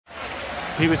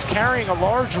He was carrying a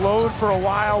large load for a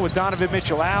while with Donovan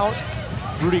Mitchell out.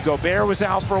 Rudy Gobert was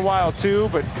out for a while too,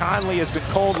 but Conley has been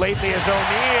cold lately as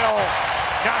O'Neal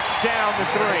knocks down the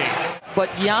three. But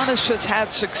Giannis has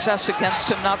had success against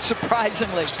him, not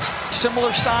surprisingly.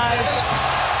 Similar size.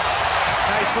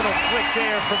 Nice little flick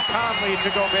there from Conley to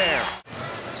Gobert.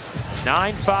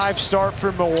 9-5 start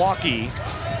for Milwaukee.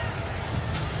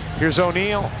 Here's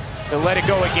O'Neal. They'll let it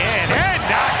go again and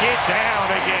knock it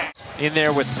down again. In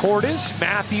there with Portis,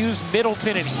 Matthews,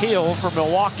 Middleton, and Hill for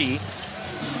Milwaukee.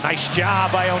 Nice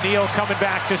job by O'Neal coming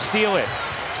back to steal it.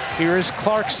 Here is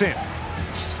Clarkson.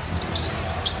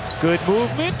 Good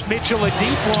movement. Mitchell a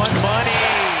deep one. Money.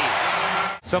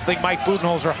 Something Mike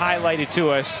Budenholzer highlighted to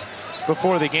us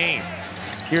before the game.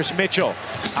 Here's Mitchell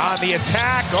on the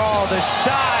attack. Oh, the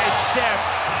sidestep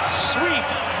sweep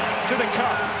to the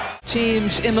cup.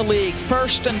 Teams in the league,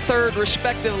 first and third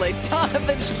respectively.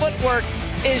 Donovan's footwork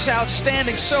is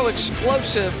outstanding, so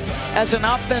explosive as an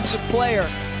offensive player.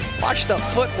 Watch the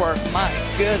footwork, my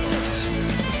goodness.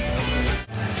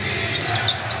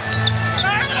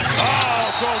 Oh,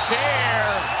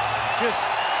 Gobert just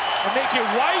make it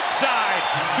Whiteside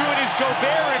doing his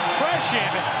Gobert impression.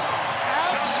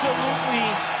 Absolutely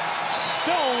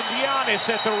stoned Giannis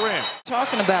at the rim.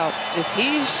 Talking about if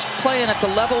he's playing at the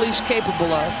level he's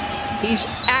capable of, he's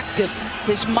active,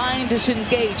 his mind is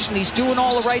engaged, and he's doing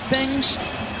all the right things.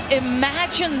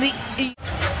 Imagine the...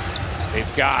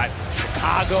 They've got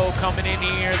Chicago coming in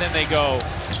here, then they go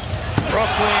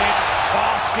Brooklyn,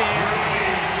 Boston,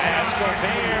 as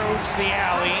Gobert oops the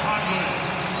alley.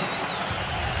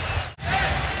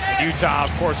 Utah,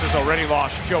 of course, has already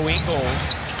lost Joe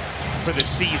Ingles for the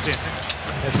season.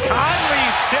 As Conley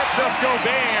sets up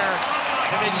Gobert,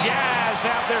 and the Jazz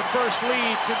have their first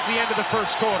lead since the end of the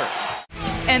first quarter.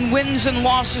 And wins and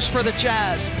losses for the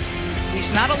Jazz.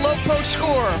 He's not a low post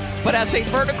scorer, but as a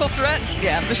vertical threat,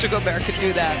 yeah, Mr. Gobert could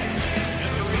do that.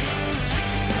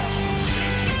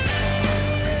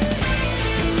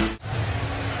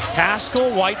 Pascal,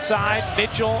 Whiteside,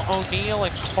 Mitchell, O'Neal,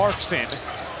 and Clarkson,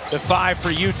 the five for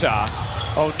Utah.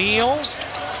 O'Neal,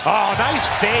 oh, nice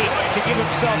fake to give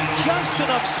himself just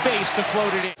enough space to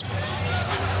float it in.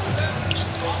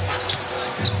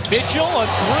 Mitchell, a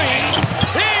three,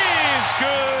 is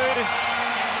good.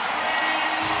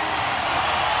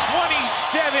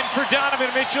 27 for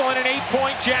Donovan Mitchell and an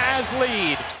 8-point Jazz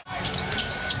lead.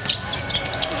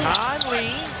 Conley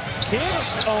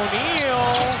hits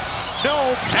O'Neal.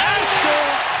 No, Pascal,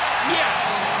 yes.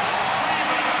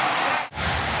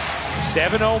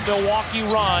 7-0 Milwaukee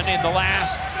run in the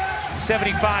last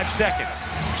 75 seconds.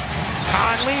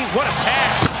 Conley, what a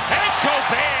pass. And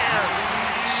Gobert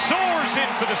soars in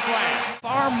for the slam.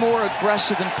 Far more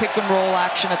aggressive in pick and roll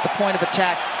action at the point of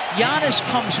attack. Giannis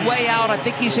comes way out. I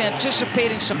think he's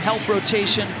anticipating some help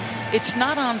rotation. It's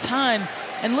not on time.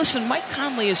 And listen, Mike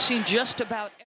Conley has seen just about